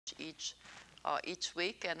each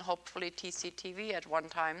week, and hopefully TCTV at one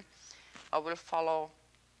time will follow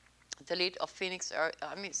the lead of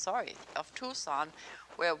of Tucson,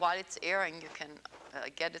 where while it's airing, you can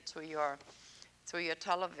get it through your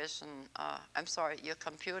television, your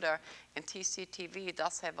computer, and TCTV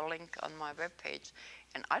does have a link on my webpage.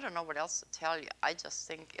 And I don't know what else to tell you. I just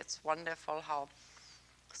think it's wonderful how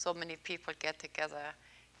so many people get together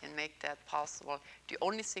and make that possible. The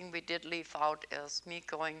only thing we did leave out is me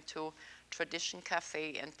going to Tradition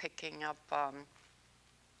Cafe and picking up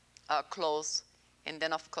clothes, and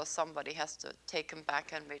then of course somebody has to take them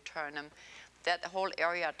back and return them. That whole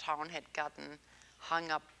area of town had gotten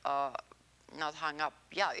hung up, not hung up,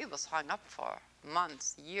 yeah, it was hung up for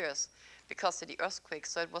months, years, because of the earthquake,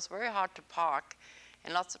 so it was very hard to park.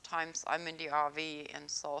 And lots of times I'm in the RV, and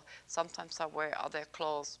so sometimes I wear other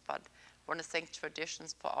clothes, but I want to thank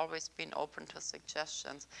Traditions for always being open to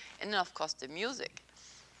suggestions. And then, of course, the music.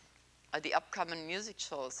 The upcoming music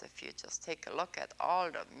shows, if you just take a look at all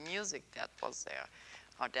the music that was there,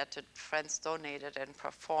 or that the friends donated and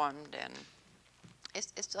performed, and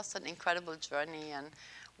it's just an incredible journey, and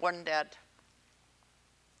one that,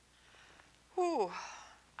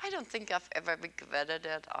 I don't think I've ever regretted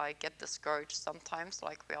it. I get discouraged sometimes,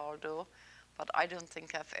 like we all do, but I don't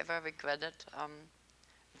think I've ever regretted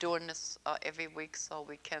doing this every week, so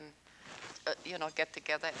we can, get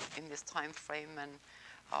together in this time frame, and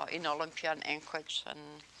in Olympia and Anchorage and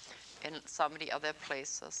in some of the other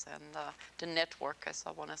places, and the networkers,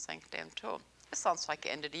 I want to thank them too. It sounds like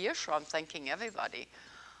the end of the year show. I'm thanking everybody,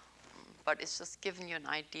 but it's just giving you an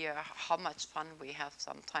idea how much fun we have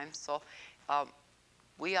sometimes. So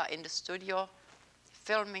we are in the studio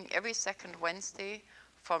filming every second Wednesday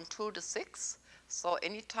from 2 to 6. So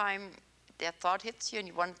anytime that thought hits you and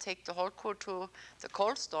you want to take the whole crew to the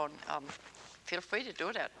Cold Stone, feel free to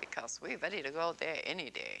do that, because we're ready to go there any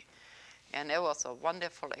day. And it was a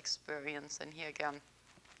wonderful experience. And here again,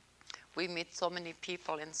 we meet so many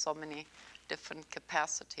people in so many different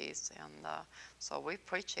capacities. And so we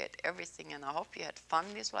appreciate everything. And I hope you had fun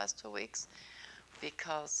these last 2 weeks,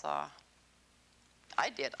 because I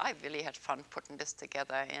did. I really had fun putting this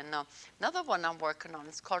together. And another one I'm working on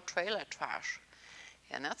is called Trailer Trash.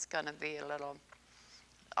 And that's going to be a little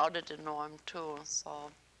out of the norm too.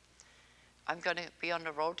 So I'm going to be on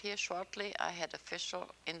the road here shortly. I had official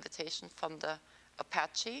invitation from the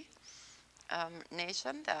Apache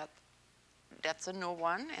Nation. That's a new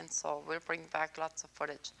one, and so we'll bring back lots of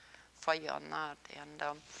footage for you on that.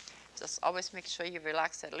 And just always make sure you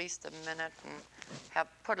relax at least a minute and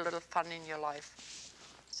put a little fun in your life,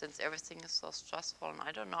 since everything is so stressful. And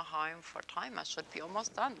I don't know how I'm for time. I should be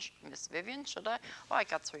almost done. Miss Vivian, should I? Oh, I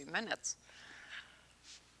got 3 minutes.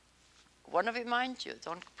 Want to remind you,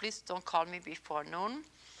 please don't call me before noon.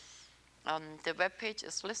 The webpage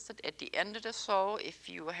is listed at the end of the show if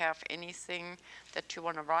you have anything that you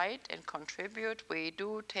want to write and contribute. We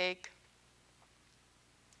do take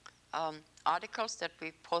articles that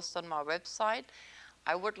we post on my website.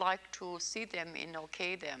 I would like to see them and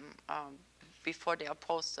okay them before they are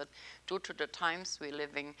posted, due to the times we're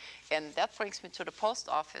living. And that brings me to the post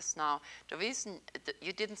office now. The reason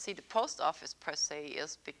you didn't see the post office per se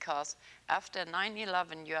is because after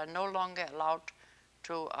 9/11, you are no longer allowed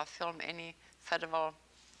to film any federal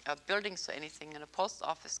buildings or anything, and the post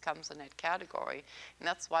office comes in that category. And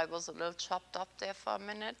that's why it was a little chopped up there for a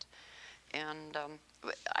minute. And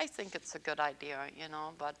I think it's a good idea,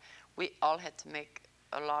 but we all had to make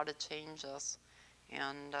a lot of changes.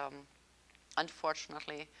 And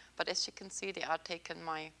unfortunately, but as you can see, they are taking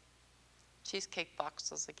my cheesecake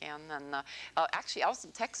boxes again. And actually, I was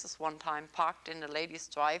in Texas one time, parked in the lady's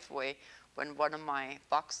driveway when one of my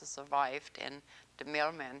boxes arrived, and the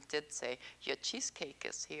mailman did say, "Your cheesecake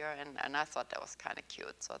is here," and I thought that was kind of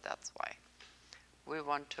cute. So that's why we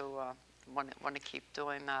want to keep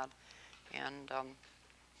doing that. And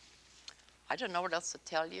I don't know what else to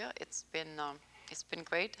tell you. It's been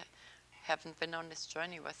great. Haven't been on this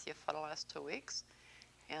journey with you for the last 2 weeks,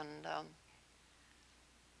 and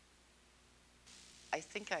I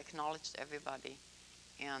think I acknowledged everybody,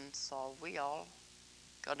 and so we all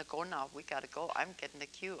gonna go now. We gotta go. I'm getting the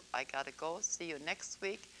cue. I gotta go. See you next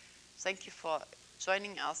week. Thank you for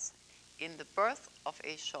joining us in the birth of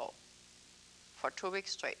a show for 2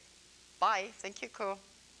 weeks straight. Bye. Thank you, crew.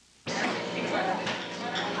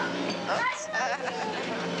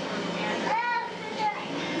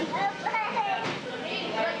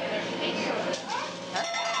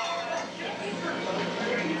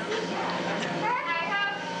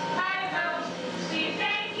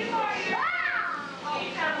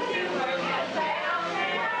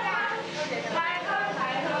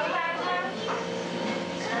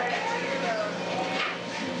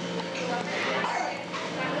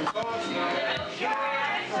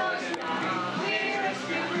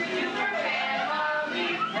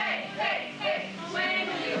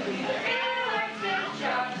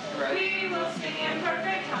 We will sing in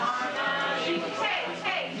perfect harmony. Hey,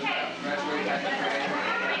 hey, hey.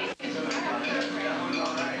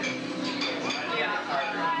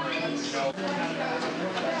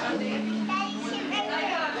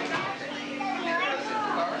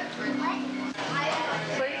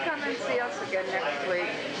 Please come and see us again next week.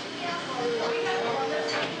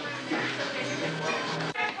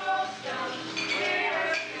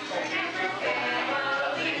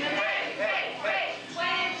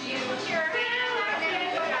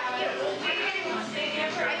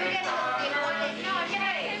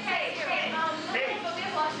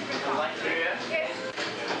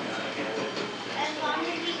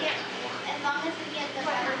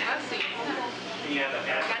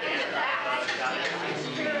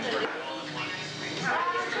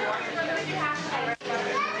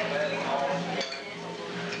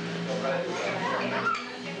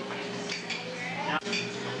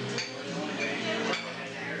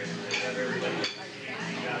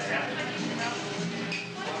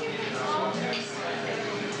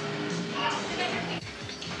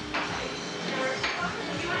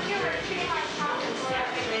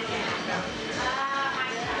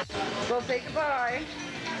 Well, say goodbye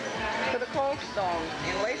to the Cold Stone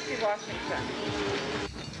in Lacey, Washington.